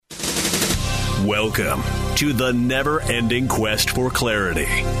Welcome to the never-ending quest for clarity.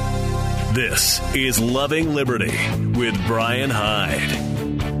 This is Loving Liberty with Brian Hyde.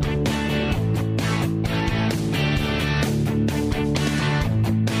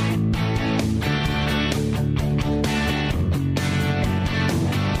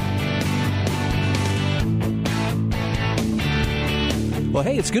 Well,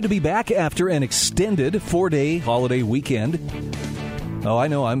 hey, it's good to be back after an extended 4-day holiday weekend. Oh, I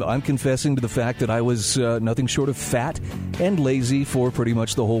know, I'm confessing to the fact that I was nothing short of fat and lazy for pretty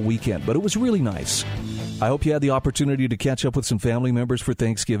much the whole weekend, but it was really nice. I hope you had the opportunity to catch up with some family members for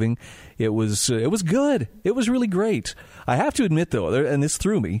Thanksgiving. It was good. It was really great. I have to admit, though, and this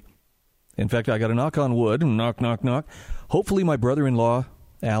threw me. In fact, I got a knock on wood. Knock, knock, knock. Hopefully my brother-in-law,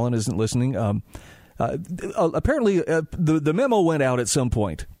 Alan, isn't listening. Apparently, the memo went out at some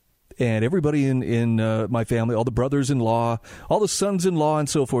point. And everybody in my family, all the brothers-in-law, all the sons-in-law and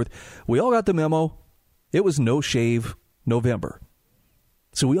so forth, we all got the memo. It was No Shave November.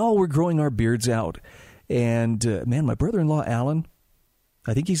 So we all were growing our beards out. And, man, my brother-in-law, Alan,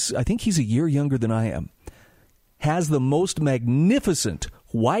 I think he's a year younger than I am, has the most magnificent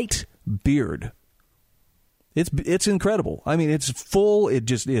white beard. It's incredible. I mean, it's full.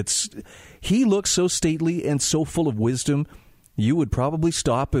 He looks so stately and so full of wisdom. You would probably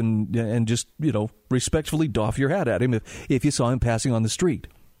stop and just, respectfully doff your hat at him if you saw him passing on the street.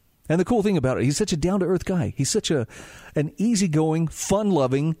 And the cool thing about it, he's such a down-to-earth guy. He's such an easygoing,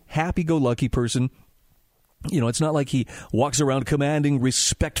 fun-loving, happy-go-lucky person. It's not like he walks around commanding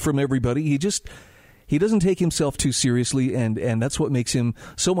respect from everybody. He doesn't take himself too seriously, and that's what makes him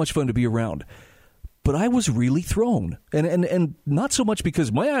so much fun to be around. But I was really thrown. And not so much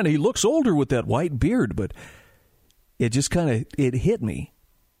because, man, he looks older with that white beard, but it just it hit me.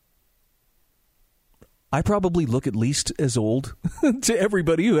 I probably look at least as old to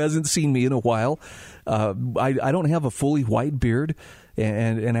everybody who hasn't seen me in a while. I don't have a fully white beard,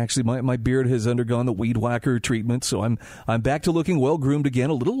 and actually my beard has undergone the weed whacker treatment, so I'm back to looking well-groomed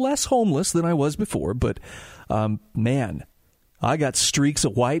again, a little less homeless than I was before, but man, I got streaks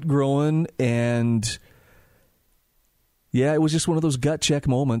of white growing, and yeah, it was just one of those gut check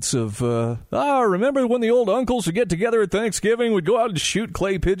moments of, remember when the old uncles would get together at Thanksgiving, would go out and shoot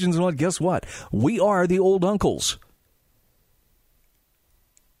clay pigeons and what? Guess what? We are the old uncles.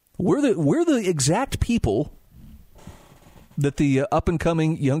 We're the exact people that the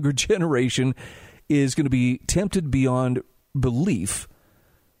up-and-coming younger generation is going to be tempted beyond belief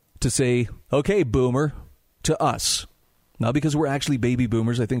to say, okay, boomer, to us. Not because we're actually baby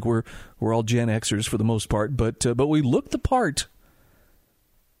boomers. I think we're all Gen Xers for the most part, but we look the part.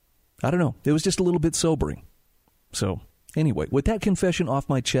 I don't know. It was just a little bit sobering. So anyway, with that confession off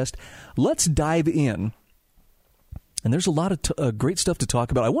my chest, let's dive in. And there's a lot of great stuff to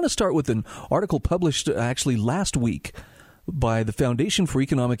talk about. I want to start with an article published actually last week by the Foundation for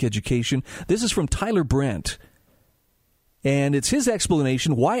Economic Education. This is from Tyler Brandt, and it's his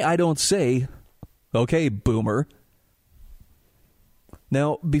explanation why I don't say, okay, boomer.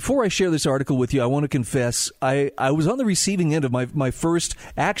 Now, before I share this article with you, I want to confess I was on the receiving end of my first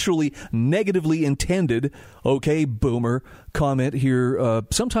actually negatively intended, okay, boomer, comment here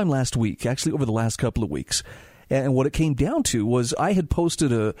sometime last week, actually over the last couple of weeks. And what it came down to was I had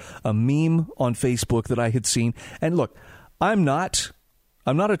posted a meme on Facebook that I had seen. And look, I'm not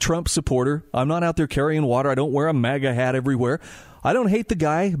a Trump supporter. I'm not out there carrying water. I don't wear a MAGA hat everywhere. I don't hate the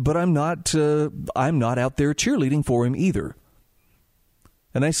guy, but I'm not out there cheerleading for him either.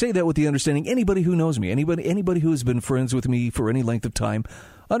 And I say that with the understanding anybody who knows me, anybody who has been friends with me for any length of time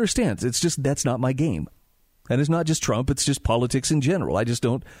understands. It's just that's not my game. And it's not just Trump, it's just politics in general. I just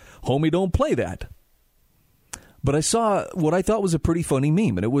don't play that. But I saw what I thought was a pretty funny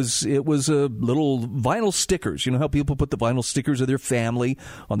meme, and it was little vinyl stickers. You know how people put the vinyl stickers of their family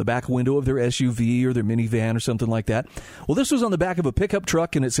on the back window of their SUV or their minivan or something like that? Well, this was on the back of a pickup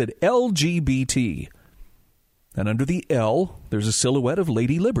truck, and it said LGBT. And under the L, there's a silhouette of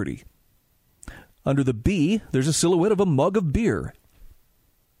Lady Liberty. Under the B, there's a silhouette of a mug of beer.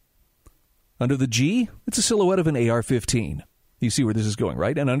 Under the G, it's a silhouette of an AR-15. You see where this is going,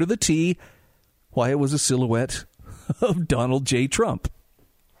 right? And under the T, why, it was a silhouette of Donald J. Trump.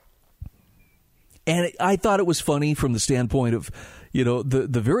 And I thought it was funny from the standpoint of,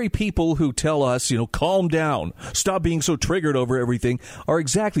 the very people who tell us, calm down, stop being so triggered over everything, are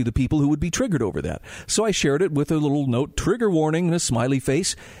exactly the people who would be triggered over that. So I shared it with a little note, trigger warning, and a smiley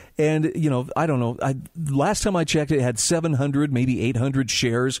face. And, I don't know. Last time I checked, it had 700, maybe 800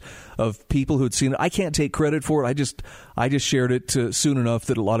 shares of people who had seen it. I can't take credit for it. I just shared it soon enough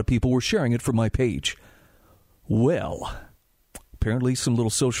that a lot of people were sharing it from my page. Well, Apparently some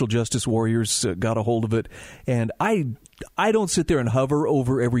little social justice warriors got a hold of it. And I don't sit there and hover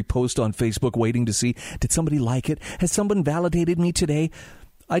over every post on Facebook waiting to see, did somebody like it? Has someone validated me today?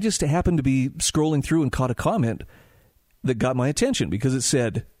 I just happened to be scrolling through and caught a comment that got my attention because it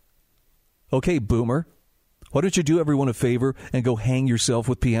said, okay, boomer, why don't you do everyone a favor and go hang yourself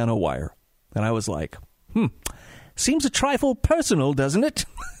with piano wire? And I was like, seems a trifle personal, doesn't it?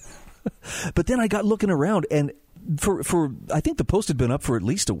 But then I got looking around, and for I think the post had been up for at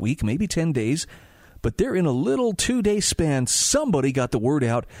least a week, maybe 10 days. But there in a little 2-day span, somebody got the word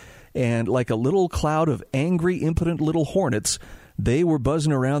out, and like a little cloud of angry, impotent little hornets, they were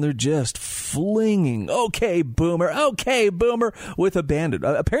buzzing around there just flinging, okay, boomer, with abandon,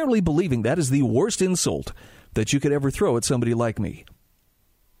 apparently believing that is the worst insult that you could ever throw at somebody like me.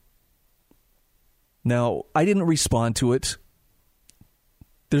 Now, I didn't respond to it.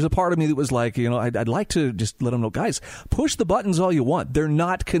 There's a part of me that was like, I'd like to just let them know, guys, push the buttons all you want. They're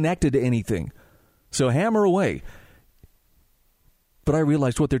not connected to anything. So hammer away. But I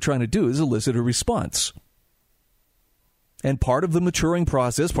realized what they're trying to do is elicit a response. And part of the maturing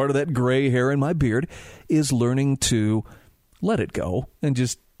process, part of that gray hair in my beard, is learning to let it go and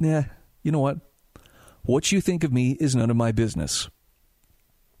just, you know what? What you think of me is none of my business.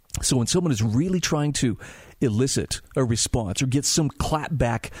 So when someone is really trying to elicit a response or get some clap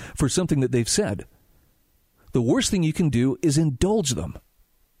back for something that they've said, the worst thing you can do is indulge them.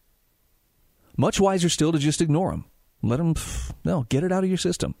 Much wiser still to just ignore them. Let them, get it out of your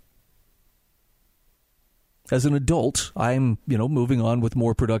system. As an adult, I'm, moving on with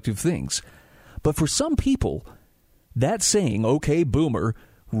more productive things. But for some people, that saying, okay, boomer,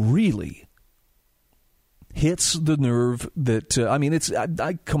 really hits the nerve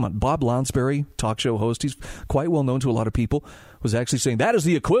that, come on, Bob Lounsbury, talk show host, he's quite well known to a lot of people, was actually saying that is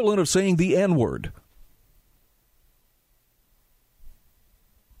the equivalent of saying the N-word.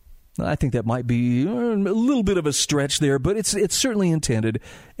 I think that might be a little bit of a stretch there, but it's certainly intended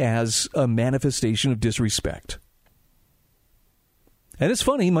as a manifestation of disrespect. And it's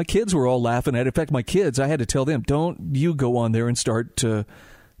funny, my kids were all laughing at it. In fact, my kids, I had to tell them, don't you go on there and start to...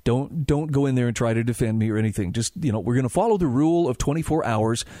 Don't go in there and try to defend me or anything. Just, we're going to follow the rule of 24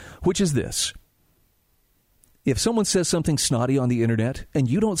 hours, which is this. If someone says something snotty on the internet and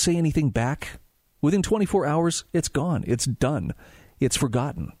you don't say anything back, within 24 hours, it's gone. It's done. It's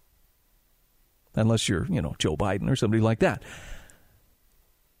forgotten. Unless you're, Joe Biden or somebody like that.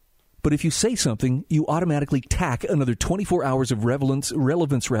 But if you say something, you automatically tack another 24 hours of relevance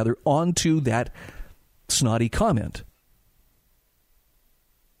onto that snotty comment.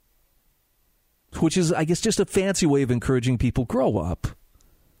 Which is, I guess, just a fancy way of encouraging people grow up.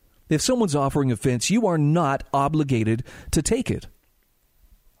 If someone's offering offense, you are not obligated to take it.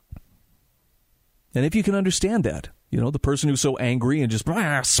 And if you can understand that, the person who's so angry and just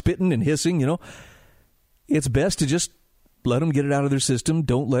spitting and hissing, it's best to just let them get it out of their system.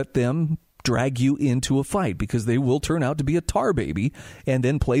 Don't let them drag you into a fight because they will turn out to be a tar baby and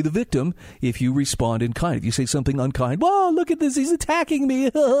then play the victim if you respond in kind. If you say something unkind, whoa, look at this, he's attacking me.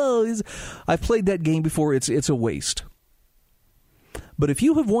 I've played that game before. It's a waste. But if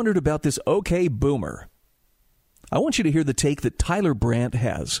you have wondered about this okay boomer, I want you to hear the take that Tyler Brandt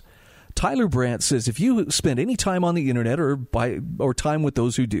has. Tyler Brandt says if you spend any time on the internet or time with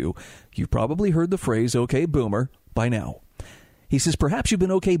those who do, you've probably heard the phrase okay boomer by now. He says, perhaps you've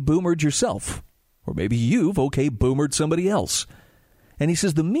been okay boomered yourself, or maybe you've okay boomered somebody else. And he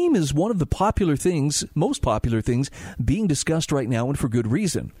says the meme is one of the most popular things being discussed right now, and for good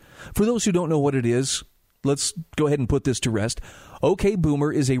reason. For those who don't know what it is, let's go ahead and put this to rest. Okay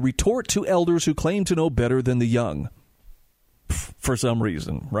boomer is a retort to elders who claim to know better than the young. For some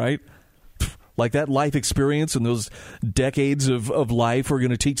reason, right? Like that life experience and those decades of life are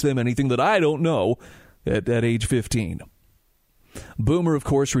going to teach them anything that I don't know at age 15. Boomer, of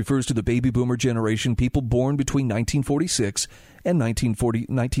course, refers to the baby boomer generation, people born between 1946 and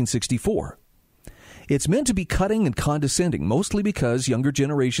 1964. It's meant to be cutting and condescending, mostly because younger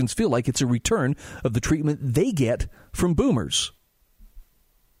generations feel like it's a return of the treatment they get from boomers.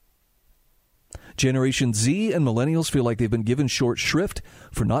 Generation Z and millennials feel like they've been given short shrift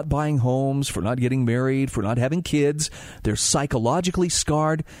for not buying homes, for not getting married, for not having kids. They're psychologically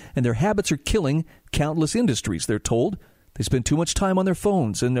scarred, and their habits are killing countless industries, they're told. They spend too much time on their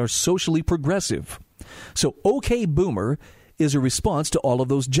phones, and they're socially progressive. So, okay boomer is a response to all of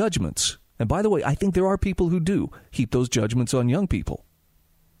those judgments. And by the way, I think there are people who do heap those judgments on young people.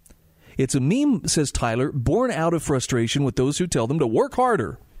 It's a meme, says Tyler, born out of frustration with those who tell them to work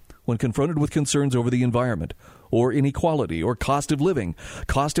harder when confronted with concerns over the environment, or inequality, or cost of living,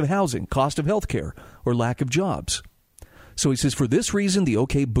 cost of housing, cost of health care, or lack of jobs. So he says, for this reason, the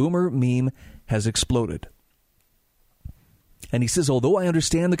OK Boomer meme has exploded. And he says, although I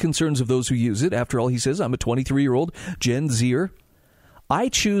understand the concerns of those who use it, after all, he says, I'm a 23-year-old Gen Zer, I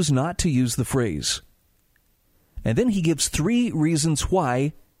choose not to use the phrase. And then he gives 3 reasons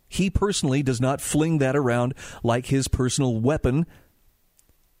why he personally does not fling that around like his personal weapon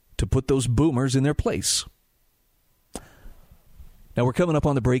to put those boomers in their place. Now, we're coming up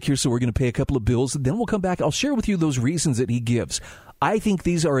on the break here, so we're going to pay a couple of bills. Then we'll come back. I'll share with you those reasons that he gives. I think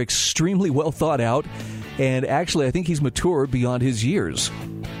these are extremely well thought out, and actually, I think he's mature beyond his years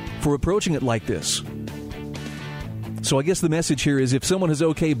for approaching it like this. So I guess the message here is if someone has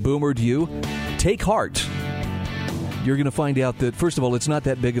OK boomered you, take heart. You're going to find out that, first of all, it's not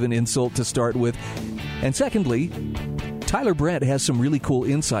that big of an insult to start with. And secondly, Tyler Brandt has some really cool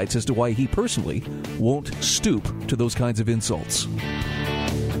insights as to why he personally won't stoop to those kinds of insults.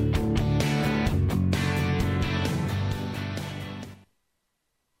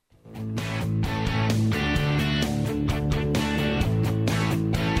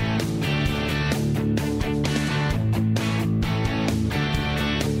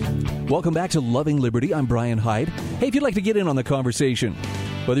 Welcome back to Loving Liberty. I'm Brian Hyde. Hey, if you'd like to get in on the conversation,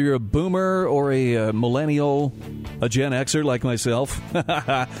 whether you're a boomer or a millennial, a Gen Xer like myself,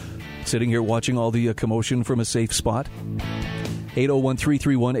 sitting here watching all the commotion from a safe spot,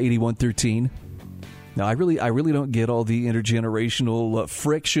 801-331-8113. Now, I really don't get all the intergenerational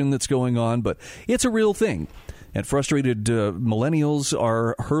friction that's going on, but it's a real thing. And frustrated millennials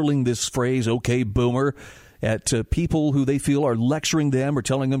are hurling this phrase, OK boomer, at people who they feel are lecturing them or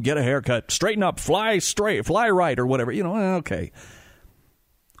telling them, get a haircut, straighten up, fly straight, fly right, or whatever. You know, okay.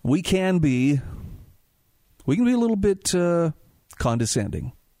 We can be a little bit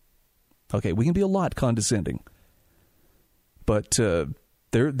condescending. Okay, we can be a lot condescending. But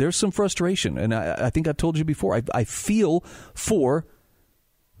there's some frustration. And I think I've told you before, I feel for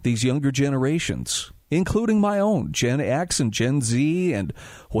these younger generations, including my own, Gen X and Gen Z and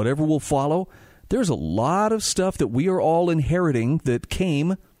whatever will follow. There's a lot of stuff that we are all inheriting that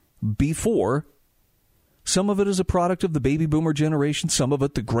came before. Some of it is a product of the baby boomer generation, some of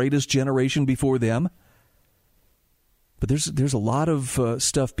it the greatest generation before them. But there's a lot of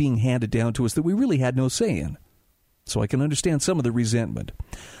stuff being handed down to us that we really had no say in. So I can understand some of the resentment.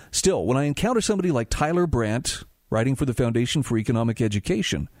 Still, when I encounter somebody like Tyler Brandt, writing for the Foundation for Economic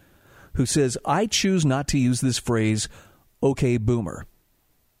Education, who says, I choose not to use this phrase, OK boomer.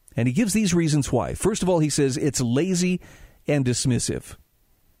 And he gives these reasons why. First of all, he says it's lazy and dismissive.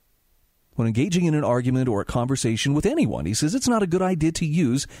 When engaging in an argument or a conversation with anyone, he says it's not a good idea to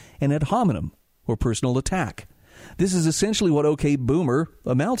use an ad hominem or personal attack. This is essentially what OK boomer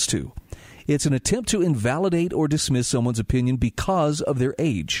amounts to. It's an attempt to invalidate or dismiss someone's opinion because of their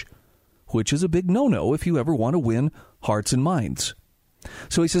age, which is a big no-no if you ever want to win hearts and minds.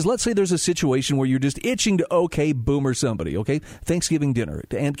 So he says, let's say there's a situation where you're just itching to OK boomer somebody, okay? Thanksgiving dinner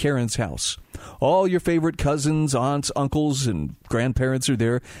at Aunt Karen's house. All your favorite cousins, aunts, uncles, and grandparents are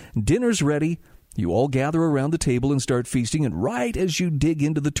there. Dinner's ready. You all gather around the table and start feasting, and right as you dig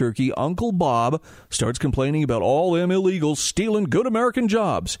into the turkey, Uncle Bob starts complaining about all them illegals stealing good American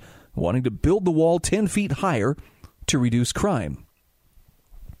jobs, wanting to build the wall 10 feet higher to reduce crime.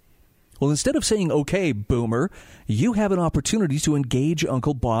 Well, instead of saying, OK, boomer, you have an opportunity to engage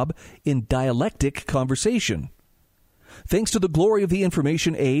Uncle Bob in dialectic conversation. Thanks to the glory of the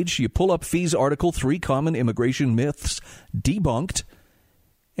information age, you pull up Fee's article, 3 Common Immigration Myths Debunked,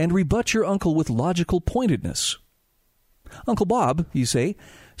 and rebut your uncle with logical pointedness. Uncle Bob, you say,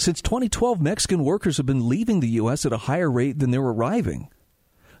 since 2012, Mexican workers have been leaving the U.S. at a higher rate than they're arriving.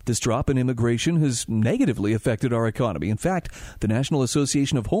 This drop in immigration has negatively affected our economy. In fact, the National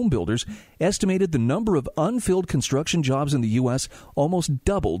Association of Home Builders estimated the number of unfilled construction jobs in the U.S. almost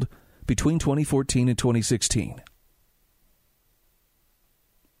doubled between 2014 and 2016.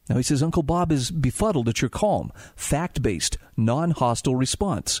 Now, he says Uncle Bob is befuddled at your calm, fact-based, non-hostile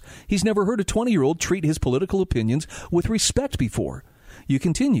response. He's never heard a 20-year-old treat his political opinions with respect before. You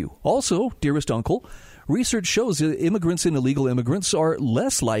continue. Also, dearest uncle, research shows that immigrants and illegal immigrants are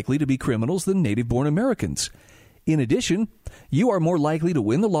less likely to be criminals than native-born Americans. In addition, you are more likely to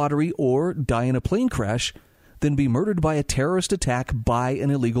win the lottery or die in a plane crash than be murdered by a terrorist attack by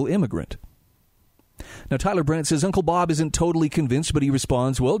an illegal immigrant. Now, Tyler Brandt says Uncle Bob isn't totally convinced, but he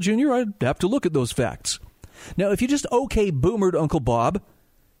responds, well, Junior, I'd have to look at those facts. Now, if you just OK boomered Uncle Bob,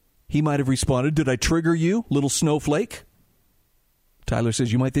 he might have responded, did I trigger you, little snowflake? Tyler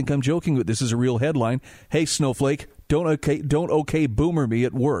says, you might think I'm joking, but this is a real headline. Hey, snowflake, don't OK boomer me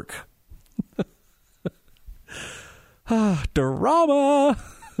at work. Drama.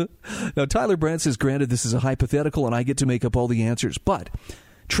 Now, Tyler Brandt says, granted, this is a hypothetical and I get to make up all the answers, but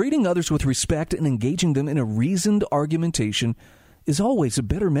treating others with respect and engaging them in a reasoned argumentation is always a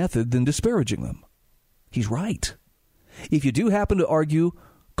better method than disparaging them. He's right. If you do happen to argue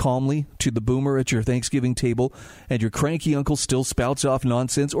calmly to the boomer at your Thanksgiving table and your cranky uncle still spouts off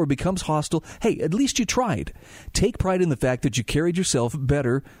nonsense or becomes hostile, hey, at least you tried. Take pride in the fact that you carried yourself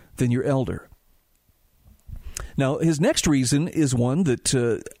better than your elder. Now, his next reason is one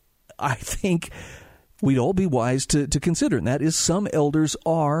that I think we'd all be wise to consider, and that is some elders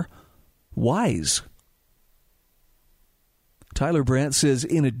are wise. Tyler Brandt says,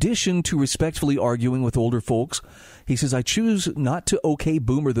 in addition to respectfully arguing with older folks, he says, I choose not to okay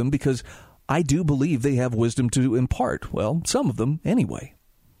boomer them because I do believe they have wisdom to impart. Well, some of them anyway.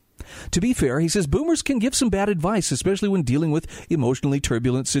 To be fair, he says, boomers can give some bad advice, especially when dealing with emotionally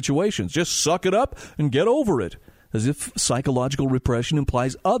turbulent situations. Just suck it up and get over it, as if psychological repression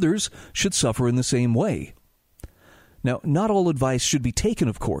implies others should suffer in the same way. Now, not all advice should be taken,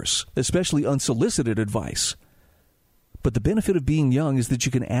 of course, especially unsolicited advice. But the benefit of being young is that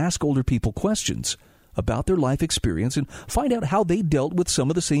you can ask older people questions about their life experience and find out how they dealt with some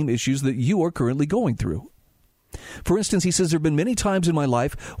of the same issues that you are currently going through. For instance, he says, there have been many times in my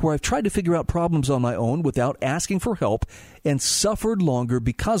life where I've tried to figure out problems on my own without asking for help and suffered longer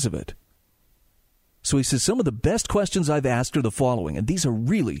because of it. So he says, some of the best questions I've asked are the following, and these are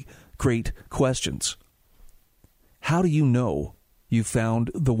really great questions. How do you know you found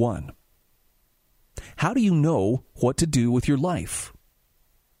the one? How do you know what to do with your life?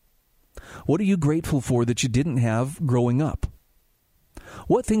 What are you grateful for that you didn't have growing up?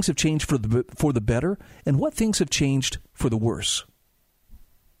 What things have changed for the better, and what things have changed for the worse?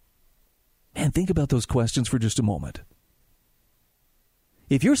 Man, think about those questions for just a moment.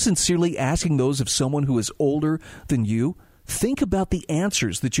 If you're sincerely asking those of someone who is older than you, think about the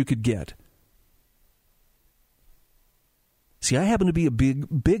answers that you could get. See, I happen to be a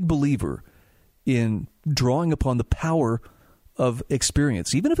big believer in drawing upon the power of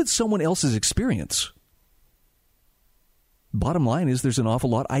experience, even if it's someone else's experience. Bottom line is there's an awful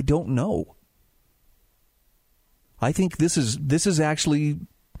lot I don't know. I think this is actually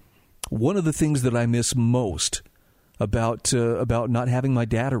one of the things that I miss most about not having my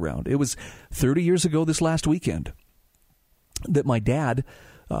dad around. It was 30 years ago this last weekend that my dad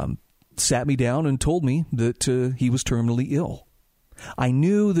sat me down and told me that he was terminally ill. I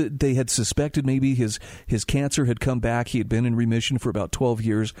knew that they had suspected maybe his cancer had come back. He had been in remission for about 12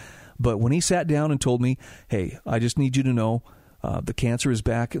 years. But when he sat down and told me, hey, I just need you to know the cancer is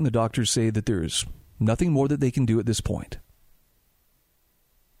back and the doctors say that there's nothing more that they can do at this point.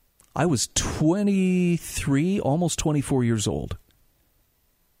 I was 23, almost 24 years old.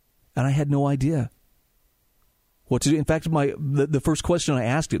 And I had no idea what to do. In fact, the first question I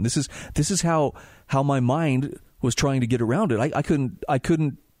asked him, this is how my mind was trying to get around it. I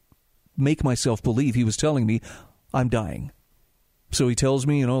couldn't make myself believe he was telling me I'm dying. So he tells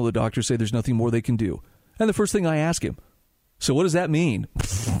me, the doctors say there's nothing more they can do. And the first thing I ask him, so what does that mean?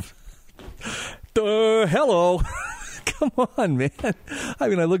 Hello. Come on, man. I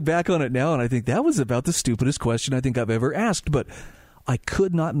mean, I look back on it now and I think that was about the stupidest question I think I've ever asked, but I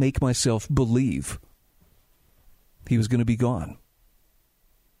could not make myself believe he was going to be gone.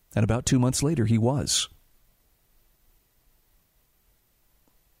 And about 2 months later, he was.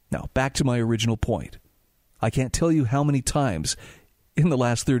 Now, back to my original point. I can't tell you how many times in the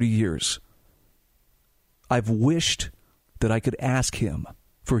last 30 years I've wished that I could ask him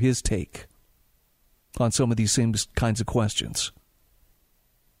for his take on some of these same kinds of questions.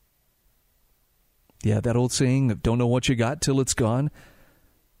 Yeah, that old saying of don't know what you got till it's gone,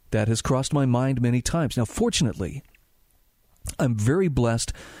 that has crossed my mind many times. Now, fortunately, I'm very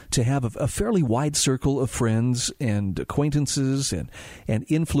blessed to have a fairly wide circle of friends and acquaintances and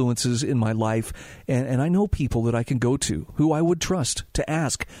influences in my life. And I know people that I can go to who I would trust to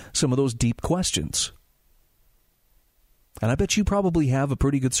ask some of those deep questions. And I bet you probably have a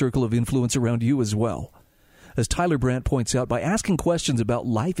pretty good circle of influence around you as well. As Tyler Brandt points out, by asking questions about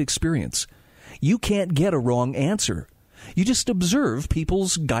life experience, you can't get a wrong answer. You just observe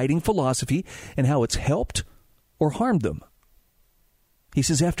people's guiding philosophy and how it's helped or harmed them. He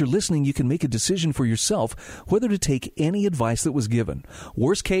says, after listening, you can make a decision for yourself whether to take any advice that was given.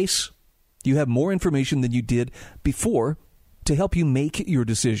 Worst case, you have more information than you did before to help you make your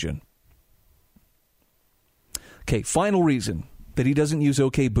decision. Okay, final reason that he doesn't use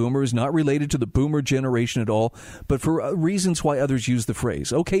OK Boomer is not related to the boomer generation at all, but for reasons why others use the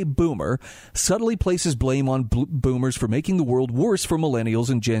phrase. OK Boomer subtly places blame on boomers for making the world worse for millennials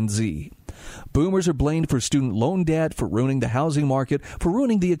and Gen Z. Boomers are blamed for student loan debt, for ruining the housing market, for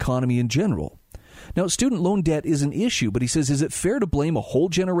ruining the economy in general. Now, student loan debt is an issue, but he says, is it fair to blame a whole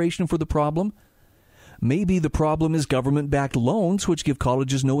generation for the problem? Maybe the problem is government-backed loans, which give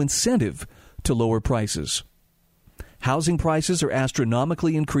colleges no incentive to lower prices. Housing prices are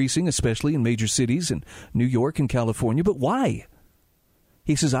astronomically increasing, especially in major cities in New York and California. But why?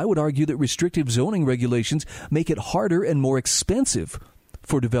 He says, I would argue that restrictive zoning regulations make it harder and more expensive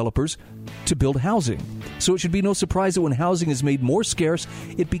for developers to build housing. So it should be no surprise that when housing is made more scarce,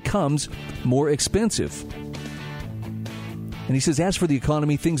 it becomes more expensive. And he says, as for the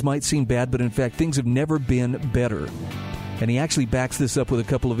economy, things might seem bad, but in fact, things have never been better. And he actually backs this up with a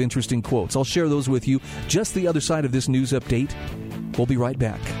couple of interesting quotes. I'll share those with you just the other side of this news update. We'll be right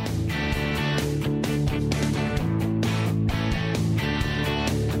back.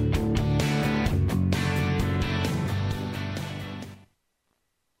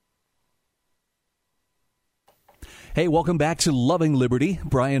 Hey, welcome back to Loving Liberty.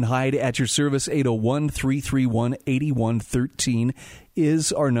 Brian Hyde at your service. 801-331-8113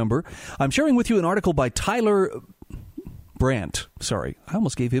 is our number. I'm sharing with you an article by Tyler Brandt. Sorry, I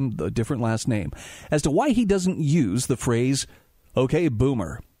almost gave him a different last name. As to why he doesn't use the phrase, okay,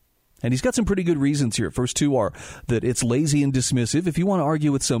 boomer. And he's got some pretty good reasons here. First two are that it's lazy and dismissive. If you want to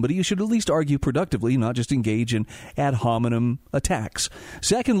argue with somebody, you should at least argue productively, not just engage in ad hominem attacks.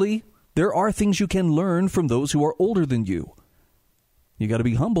 Secondly, there are things you can learn from those who are older than you. You got to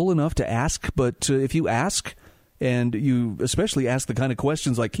be humble enough to ask, but if you ask, and you especially ask the kind of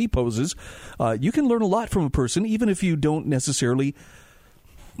questions like he poses, you can learn a lot from a person, even if you don't necessarily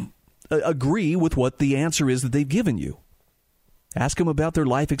agree with what the answer is that they've given you. Ask them about their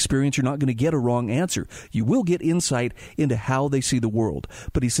life experience. You're not going to get a wrong answer. You will get insight into how they see the world.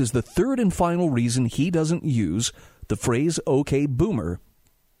 But he says the third and final reason he doesn't use the phrase, okay, boomer,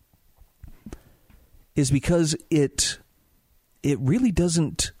 is because it really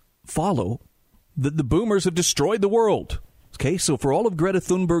doesn't follow that the boomers have destroyed the world. Okay, so for all of Greta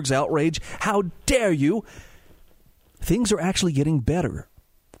Thunberg's outrage, how dare you, things are actually getting better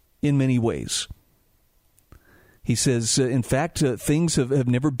in many ways. He says, in fact, things have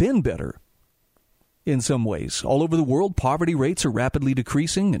never been better in some ways. All over the world, poverty rates are rapidly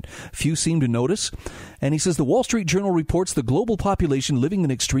decreasing, and few seem to notice. And he says the Wall Street Journal reports the global population living in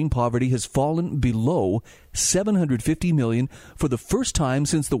extreme poverty has fallen below 750 million for the first time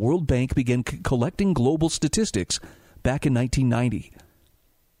since the World Bank began collecting global statistics back in 1990.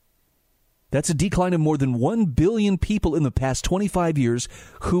 That's a decline of more than 1 billion people in the past 25 years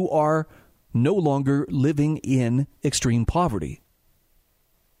who are no longer living in extreme poverty.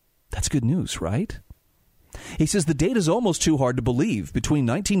 That's good news, right? He says the data is almost too hard to believe. Between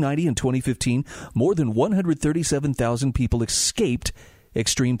 1990 and 2015, more than 137,000 people escaped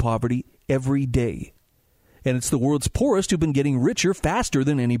extreme poverty every day. And it's the world's poorest who've been getting richer faster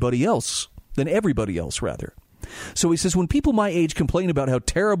than everybody else. So he says when people my age complain about how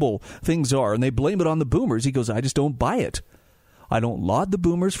terrible things are and they blame it on the boomers, he goes, I just don't buy it. I don't laud the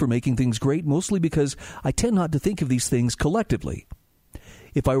boomers for making things great, mostly because I tend not to think of these things collectively.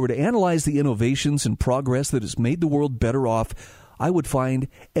 If I were to analyze the innovations and progress that has made the world better off, I would find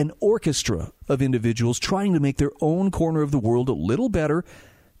an orchestra of individuals trying to make their own corner of the world a little better,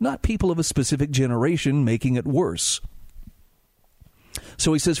 not people of a specific generation making it worse.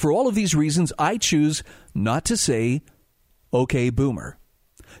 So he says, for all of these reasons, I choose not to say, okay, boomer.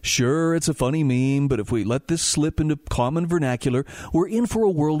 Sure, it's a funny meme, but if we let this slip into common vernacular, we're in for a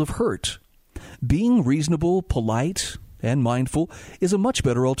world of hurt. Being reasonable, polite, and mindful is a much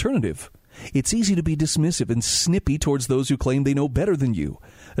better alternative. It's easy to be dismissive and snippy towards those who claim they know better than you,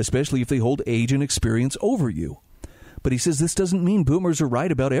 especially if they hold age and experience over you. But he says this doesn't mean boomers are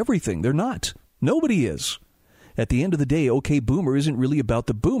right about everything. They're not. Nobody is. At the end of the day, okay, boomer isn't really about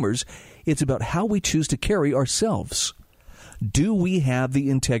the boomers. It's about how we choose to carry ourselves. Do we have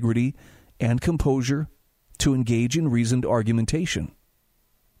the integrity and composure to engage in reasoned argumentation?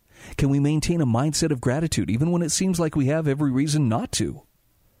 Can we maintain a mindset of gratitude even when it seems like we have every reason not to?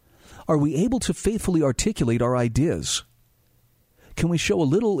 Are we able to faithfully articulate our ideas? Can we show a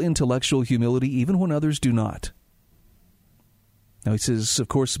little intellectual humility even when others do not? Now, he says, of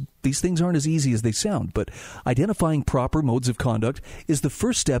course, these things aren't as easy as they sound, but identifying proper modes of conduct is the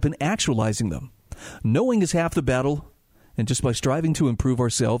first step in actualizing them. Knowing is half the battle, and just by striving to improve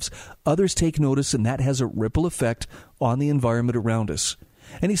ourselves, others take notice, and that has a ripple effect on the environment around us.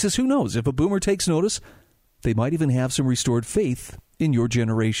 And he says, who knows, if a boomer takes notice, they might even have some restored faith in your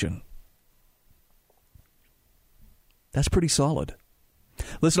generation. That's pretty solid.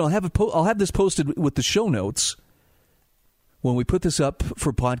 Listen, I'll have this posted with the show notes when we put this up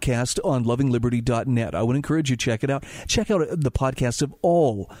for podcast on lovingliberty.net. I would encourage you to check it out. Check out the podcast of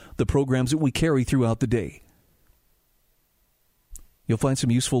all the programs that we carry throughout the day. You'll find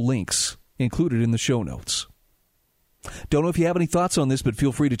some useful links included in the show notes. Don't know if you have any thoughts on this, but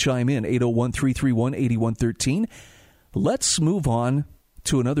feel free to chime in, 801-331-8113. Let's move on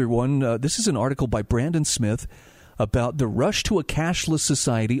to another one. This is an article by Brandon Smith about the rush to a cashless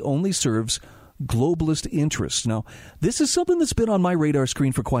society only serves globalist interests. Now, this is something that's been on my radar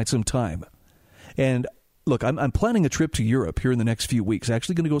screen for quite some time. And look, I'm planning a trip to Europe here in the next few weeks.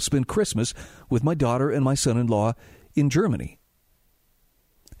 Actually going to go spend Christmas with my daughter and my son-in-law in Germany.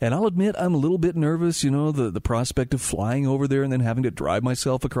 And I'll admit I'm a little bit nervous, the prospect of flying over there and then having to drive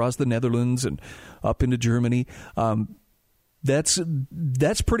myself across the Netherlands and up into Germany. That's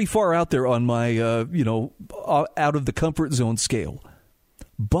pretty far out there on my, out of the comfort zone scale.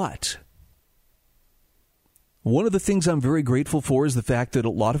 But one of the things I'm very grateful for is the fact that a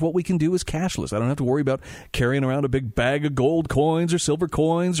lot of what we can do is cashless. I don't have to worry about carrying around a big bag of gold coins or silver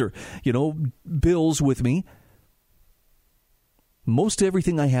coins or, bills with me. Most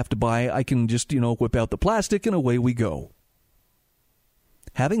everything I have to buy, I can just, whip out the plastic and away we go.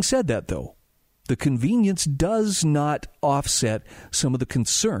 Having said that, though, the convenience does not offset some of the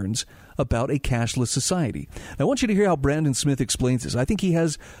concerns about a cashless society. I want you to hear how Brandon Smith explains this. I think he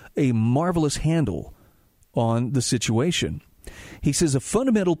has a marvelous handle on the situation. He says a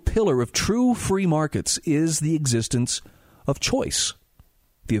fundamental pillar of true free markets is the existence of choice.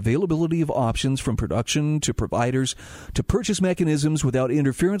 The availability of options from production to providers to purchase mechanisms without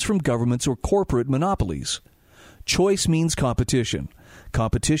interference from governments or corporate monopolies. Choice means competition.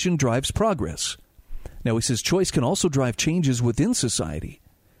 Competition drives progress. Now, he says choice can also drive changes within society.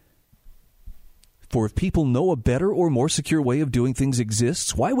 For if people know a better or more secure way of doing things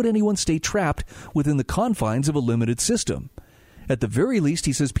exists, why would anyone stay trapped within the confines of a limited system? At the very least,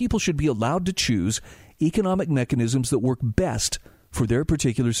 he says people should be allowed to choose economic mechanisms that work best for their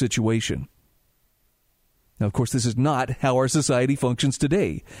particular situation. Now, of course, this is not how our society functions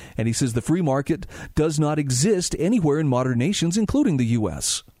today. And he says the free market does not exist anywhere in modern nations, including the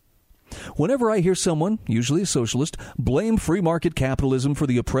U.S. Whenever I hear someone, usually a socialist, blame free market capitalism for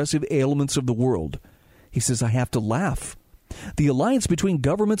the oppressive ailments of the world, he says I have to laugh. The alliance between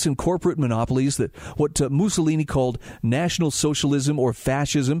governments and corporate monopolies, that what Mussolini called National Socialism or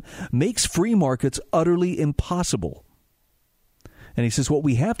fascism, makes free markets utterly impossible. And he says what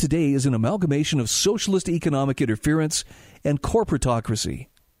we have today is an amalgamation of socialist economic interference and corporatocracy.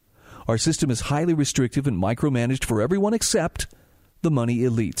 Our system is highly restrictive and micromanaged for everyone except the money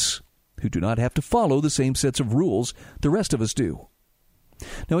elites, who do not have to follow the same sets of rules the rest of us do.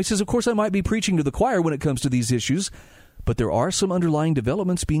 Now, he says, of course, I might be preaching to the choir when it comes to these issues, but there are some underlying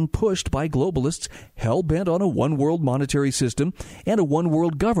developments being pushed by globalists hell-bent on a one-world monetary system and a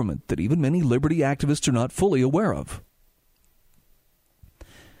one-world government that even many liberty activists are not fully aware of.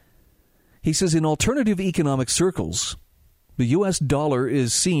 He says in alternative economic circles, the U.S. dollar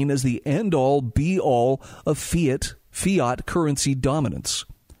is seen as the end-all, be-all of fiat currency dominance.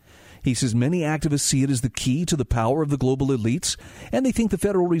 He says many activists see it as the key to the power of the global elites, and they think the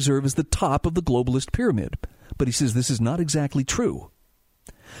Federal Reserve is the top of the globalist pyramid. But he says this is not exactly true.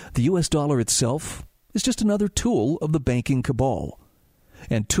 The U.S. dollar itself is just another tool of the banking cabal.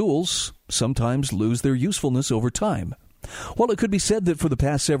 And tools sometimes lose their usefulness over time. While it could be said that for the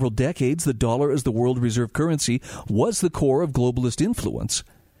past several decades, the dollar as the world reserve currency was the core of globalist influence,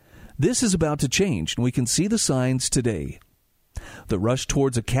 this is about to change, and we can see the signs today. The rush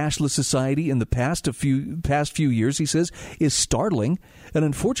towards a cashless society in the past few years, he says, is startling, and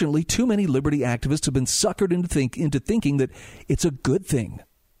unfortunately, too many liberty activists have been suckered into thinking that it's a good thing.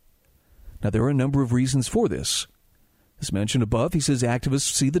 Now, there are a number of reasons for this. As mentioned above, he says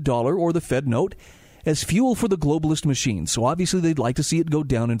activists see the dollar or the Fed note as fuel for the globalist machine, so obviously they'd like to see it go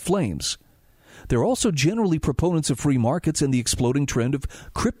down in flames. They're also generally proponents of free markets, and the exploding trend of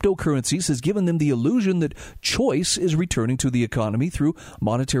cryptocurrencies has given them the illusion that choice is returning to the economy through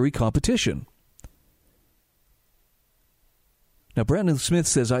monetary competition. Now, Brandon Smith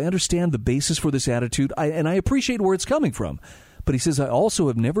says, I understand the basis for this attitude, and I appreciate where it's coming from. But he says, I also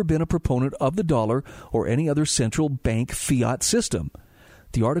have never been a proponent of the dollar or any other central bank fiat system.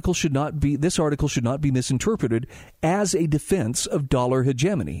 This article should not be misinterpreted as a defense of dollar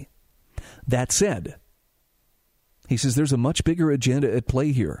hegemony. That said, he says there's a much bigger agenda at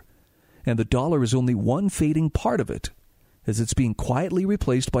play here, and the dollar is only one fading part of it, as it's being quietly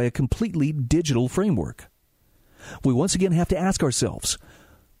replaced by a completely digital framework. We once again have to ask ourselves,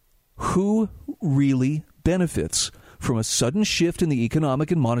 who really benefits from a sudden shift in the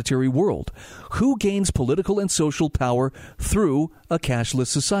economic and monetary world. Who gains political and social power through a cashless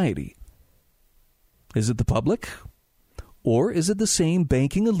society? Is it the public? Or is it the same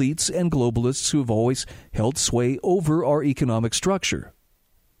banking elites and globalists who have always held sway over our economic structure?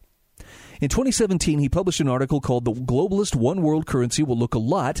 In 2017, he published an article called "The Globalist One World Currency Will Look a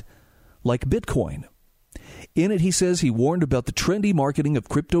Lot Like Bitcoin." In it, he says he warned about the trendy marketing of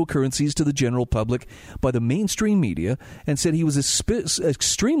cryptocurrencies to the general public by the mainstream media and said he was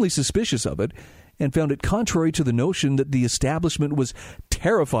extremely suspicious of it and found it contrary to the notion that the establishment was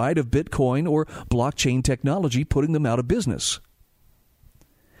terrified of Bitcoin or blockchain technology putting them out of business.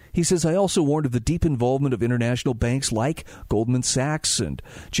 He says, I also warned of the deep involvement of international banks like Goldman Sachs and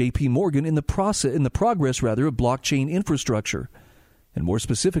J.P. Morgan in the progress of blockchain infrastructure. And more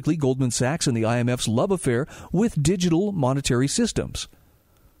specifically, Goldman Sachs and the IMF's love affair with digital monetary systems.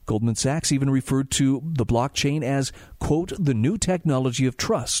 Goldman Sachs even referred to the blockchain as, quote, the new technology of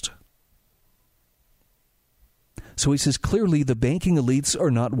trust. So he says clearly the banking elites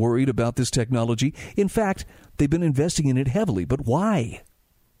are not worried about this technology. In fact, they've been investing in it heavily. But why?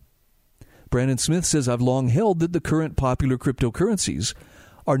 Brandon Smith says, I've long held that the current popular cryptocurrencies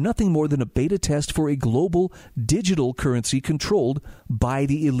are nothing more than a beta test for a global digital currency controlled by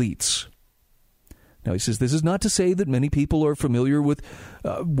the elites. Now, he says this is not to say that many people are familiar with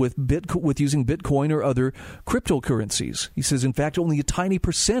using Bitcoin or other cryptocurrencies. He says, in fact, only a tiny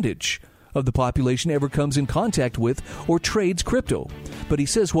percentage of the population ever comes in contact with or trades crypto. But he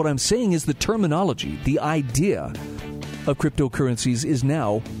says what I'm saying is the terminology, the idea of cryptocurrencies is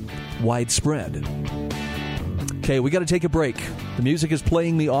now widespread. Okay, we got to take a break. The music is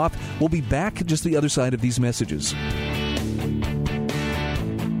playing me off. We'll be back just the other side of these messages.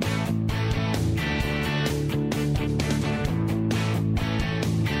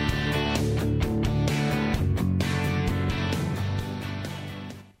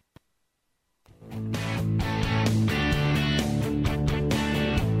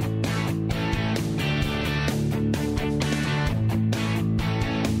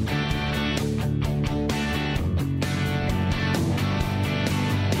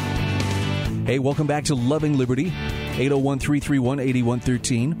 Hey, welcome back to Loving Liberty,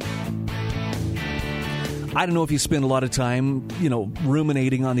 801-331-8113. I don't know if you spend a lot of time,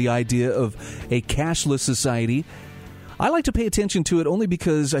 ruminating on the idea of a cashless society. I like to pay attention to it only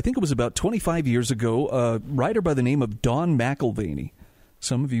because I think it was about 25 years ago, a writer by the name of Don McIlvaney.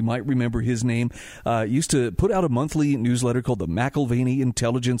 Some of you might remember his name. Used to put out a monthly newsletter called the McIlvaney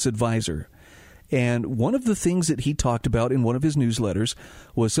Intelligence Advisor. And one of the things that he talked about in one of his newsletters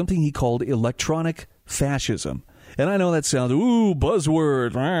was something he called electronic fascism. And I know that sounds,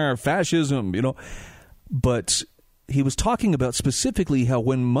 buzzword, fascism, But he was talking about specifically how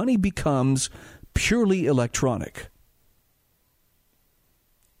when money becomes purely electronic,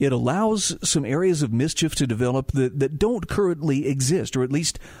 it allows some areas of mischief to develop that don't currently exist, or at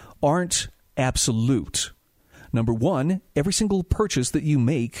least aren't absolute. Number one, every single purchase that you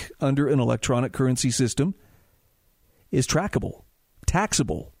make under an electronic currency system is trackable,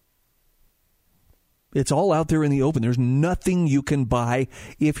 taxable. It's all out there in the open. There's nothing you can buy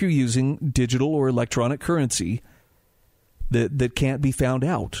if you're using digital or electronic currency that can't be found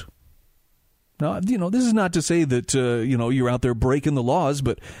out. Now, this is not to say that, you're out there breaking the laws,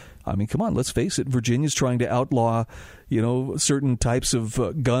 but I mean, come on, let's face it. Virginia's trying to outlaw, certain types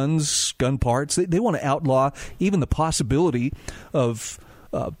of guns, gun parts. They want to outlaw even the possibility of,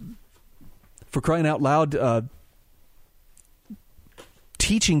 for crying out loud,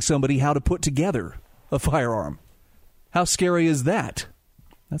 teaching somebody how to put together a firearm. How scary is that?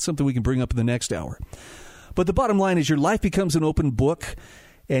 That's something we can bring up in the next hour. But the bottom line is your life becomes an open book,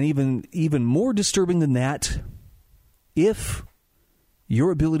 and even more disturbing than that, if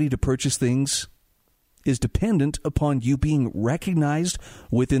your ability to purchase things is dependent upon you being recognized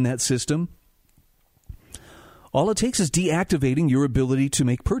within that system, all it takes is deactivating your ability to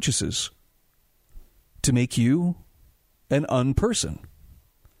make purchases to make you an unperson.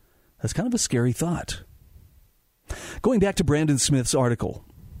 That's kind of a scary thought. Going back to Brandon Smith's article,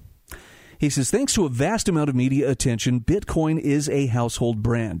 he says, thanks to a vast amount of media attention, Bitcoin is a household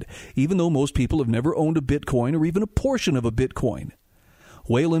brand, even though most people have never owned a Bitcoin or even a portion of a Bitcoin.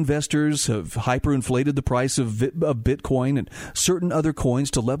 Whale investors have hyperinflated the price of Bitcoin and certain other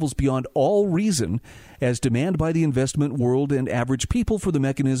coins to levels beyond all reason, as demand by the investment world and average people for the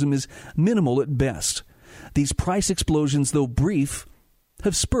mechanism is minimal at best. These price explosions, though brief,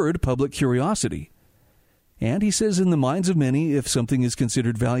 have spurred public curiosity. And he says in the minds of many, if something is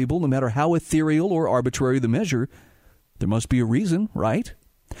considered valuable, no matter how ethereal or arbitrary the measure, there must be a reason, right?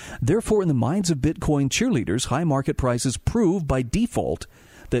 Therefore, in the minds of Bitcoin cheerleaders, high market prices prove by default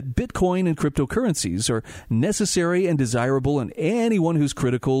that Bitcoin and cryptocurrencies are necessary and desirable, and anyone who's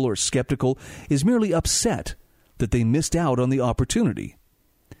critical or skeptical is merely upset that they missed out on the opportunity.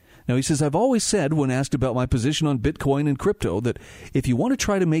 Now, he says, I've always said when asked about my position on Bitcoin and crypto that if you want to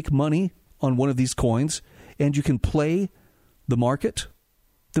try to make money on one of these coins and you can play the market,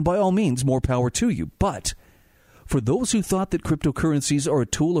 then by all means, more power to you. But for those who thought that cryptocurrencies are a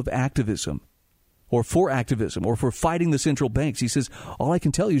tool of activism, or for fighting the central banks, he says, all I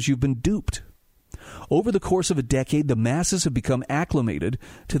can tell you is you've been duped. Over the course of a decade, the masses have become acclimated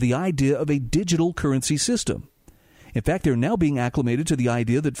to the idea of a digital currency system. In fact, they're now being acclimated to the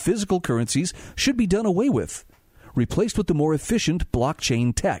idea that physical currencies should be done away with, replaced with the more efficient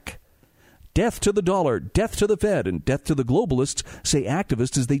blockchain tech. Death to the dollar, death to the Fed, and death to the globalists, say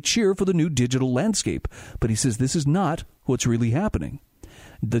activists as they cheer for the new digital landscape. But he says this is not what's really happening.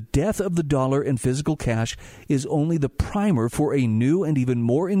 The death of the dollar and physical cash is only the primer for a new and even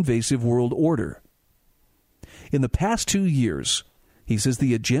more invasive world order. In the past 2 years, he says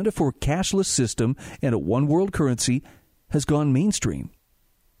the agenda for a cashless system and a one-world currency has gone mainstream.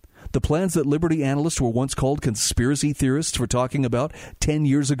 The plans that Liberty analysts were once called conspiracy theorists for talking about 10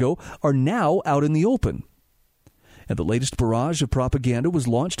 years ago are now out in the open. And the latest barrage of propaganda was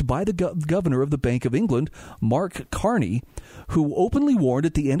launched by the governor of the Bank of England, Mark Carney, who openly warned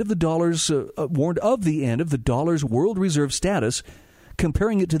of the end of the dollar's world reserve status,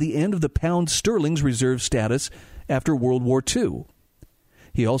 comparing it to the end of the pound sterling's reserve status after World War II.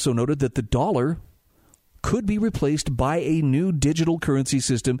 He also noted that the dollar could be replaced by a new digital currency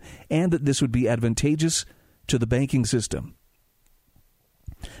system and that this would be advantageous to the banking system.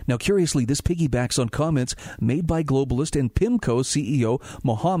 Now, curiously, this piggybacks on comments made by globalist and PIMCO CEO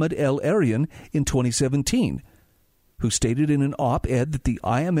Mohammed El-Erian in 2017, who stated in an op-ed that the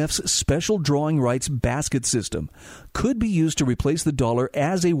IMF's special drawing rights basket system could be used to replace the dollar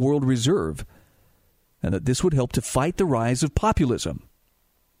as a world reserve, and that this would help to fight the rise of populism.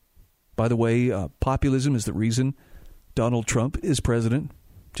 By the way, populism is the reason Donald Trump is president,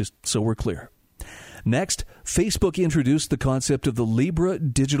 just so we're clear. Next, Facebook introduced the concept of the Libra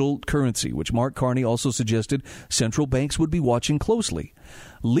digital currency, which Mark Carney also suggested central banks would be watching closely.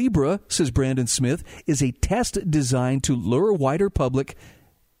 Libra, says Brandon Smith, is a test designed to lure a wider public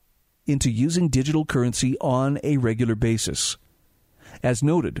into using digital currency on a regular basis. As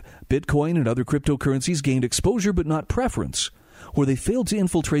noted, Bitcoin and other cryptocurrencies gained exposure but not preference. Where they failed to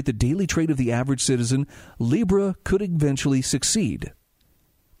infiltrate the daily trade of the average citizen, Libra could eventually succeed.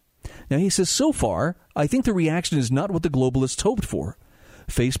 Now, he says, so far, I think the reaction is not what the globalists hoped for.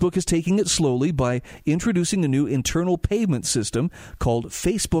 Facebook is taking it slowly by introducing a new internal payment system called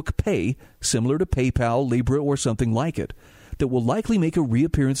Facebook Pay, similar to PayPal, Libra, or something like it, that will likely make a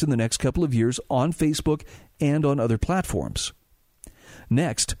reappearance in the next couple of years on Facebook and on other platforms.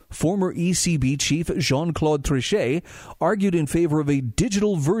 Next, former ECB chief Jean-Claude Trichet argued in favor of a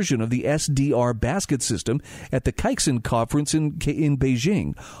digital version of the SDR basket system at the Caixin conference in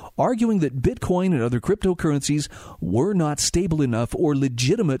Beijing, arguing that Bitcoin and other cryptocurrencies were not stable enough or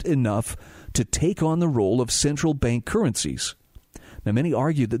legitimate enough to take on the role of central bank currencies. Now, many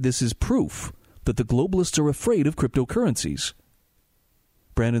argue that this is proof that the globalists are afraid of cryptocurrencies.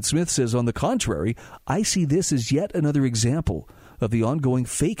 Brandon Smith says, on the contrary, I see this as yet another example of the ongoing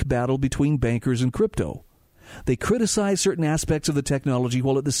fake battle between bankers and crypto. They criticize certain aspects of the technology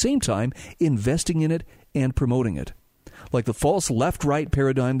while at the same time investing in it and promoting it. Like the false left-right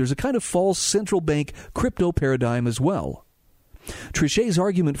paradigm, there's a kind of false central bank crypto paradigm as well. Trichet's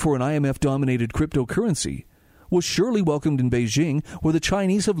argument for an IMF-dominated cryptocurrency was surely welcomed in Beijing, where the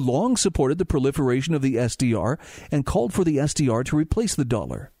Chinese have long supported the proliferation of the SDR and called for the SDR to replace the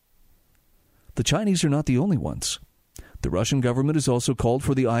dollar. The Chinese are not the only ones. The Russian government has also called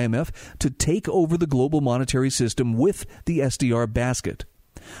for the IMF to take over the global monetary system with the SDR basket.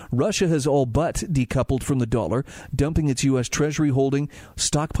 Russia has all but decoupled from the dollar, dumping its U.S. Treasury holding,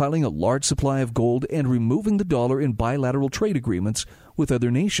 stockpiling a large supply of gold, and removing the dollar in bilateral trade agreements with other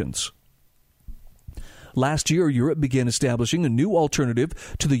nations. Last year, Europe began establishing a new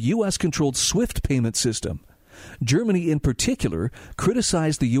alternative to the U.S.-controlled SWIFT payment system. Germany, in particular,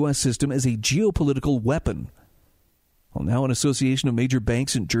 criticized the U.S. system as a geopolitical weapon. Well, now an association of major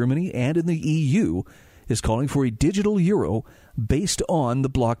banks in Germany and in the EU is calling for a digital euro based on the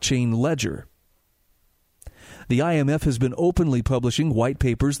blockchain ledger. The IMF has been openly publishing white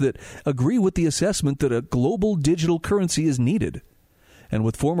papers that agree with the assessment that a global digital currency is needed. And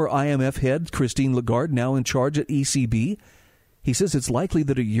with former IMF head Christine Lagarde now in charge at ECB, he says it's likely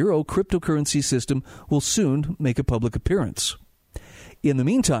that a euro cryptocurrency system will soon make a public appearance. In the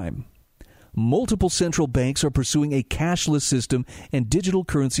meantime, multiple central banks are pursuing a cashless system and digital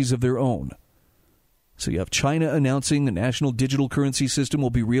currencies of their own. So you have China announcing a national digital currency system will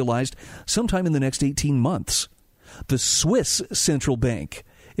be realized sometime in the next 18 months. The Swiss central bank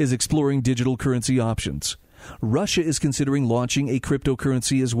is exploring digital currency options. Russia is considering launching a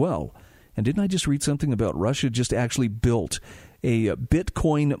cryptocurrency as well. And didn't I just read something about Russia just actually built a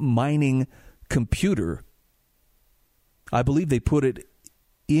Bitcoin mining computer? I believe they put it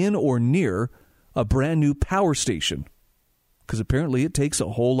in or near a brand new power station, because apparently it takes a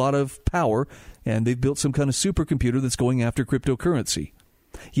whole lot of power, and they've built some kind of supercomputer that's going after cryptocurrency.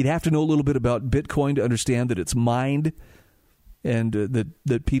 You'd have to know a little bit about Bitcoin to understand that it's mined and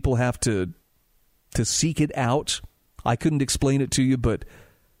that people have to seek it out. I couldn't explain it to you, but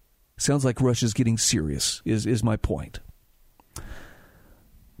sounds like Russia's getting serious, is my point.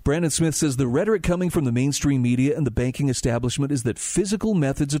 Brandon Smith says the rhetoric coming from the mainstream media and the banking establishment is that physical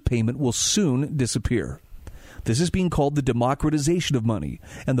methods of payment will soon disappear. This is being called the democratization of money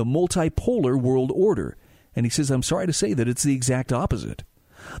and the multipolar world order. And he says, I'm sorry to say that it's the exact opposite.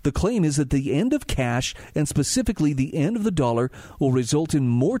 The claim is that the end of cash, and specifically the end of the dollar, will result in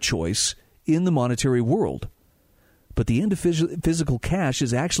more choice in the monetary world. But the end of physical cash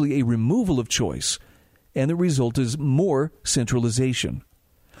is actually a removal of choice, and the result is more centralization.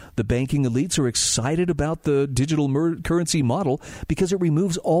 The banking elites are excited about the digital currency model because it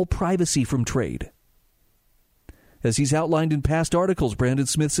removes all privacy from trade. As he's outlined in past articles, Brandon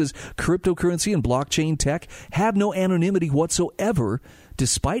Smith says cryptocurrency and blockchain tech have no anonymity whatsoever,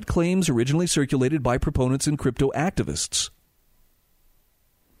 despite claims originally circulated by proponents and crypto activists.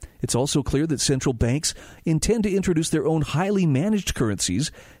 It's also clear that central banks intend to introduce their own highly managed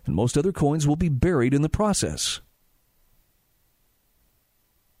currencies, and most other coins will be buried in the process.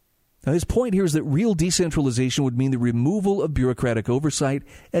 Now, his point here is that real decentralization would mean the removal of bureaucratic oversight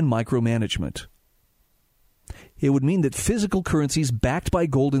and micromanagement. It would mean that physical currencies backed by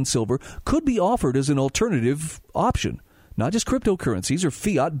gold and silver could be offered as an alternative option, not just cryptocurrencies or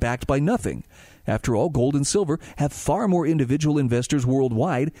fiat backed by nothing. After all, gold and silver have far more individual investors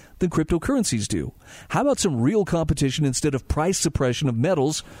worldwide than cryptocurrencies do. How about some real competition instead of price suppression of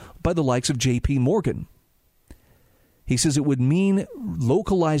metals by the likes of J.P. Morgan? He says it would mean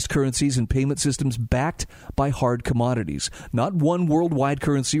localized currencies and payment systems backed by hard commodities, not one worldwide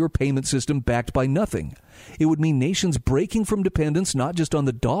currency or payment system backed by nothing. It would mean nations breaking from dependence not just on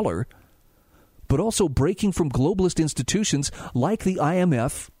the dollar, but also breaking from globalist institutions like the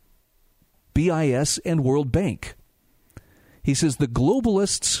IMF, BIS, and World Bank. He says the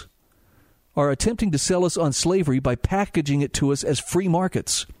globalists are attempting to sell us on slavery by packaging it to us as free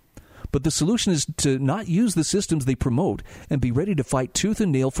markets. But the solution is to not use the systems they promote and be ready to fight tooth and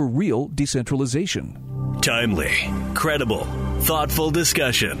nail for real decentralization. Timely, credible, thoughtful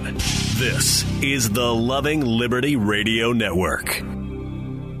discussion. This is the Loving Liberty Radio Network.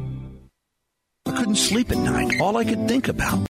 I couldn't sleep at night. All I could think about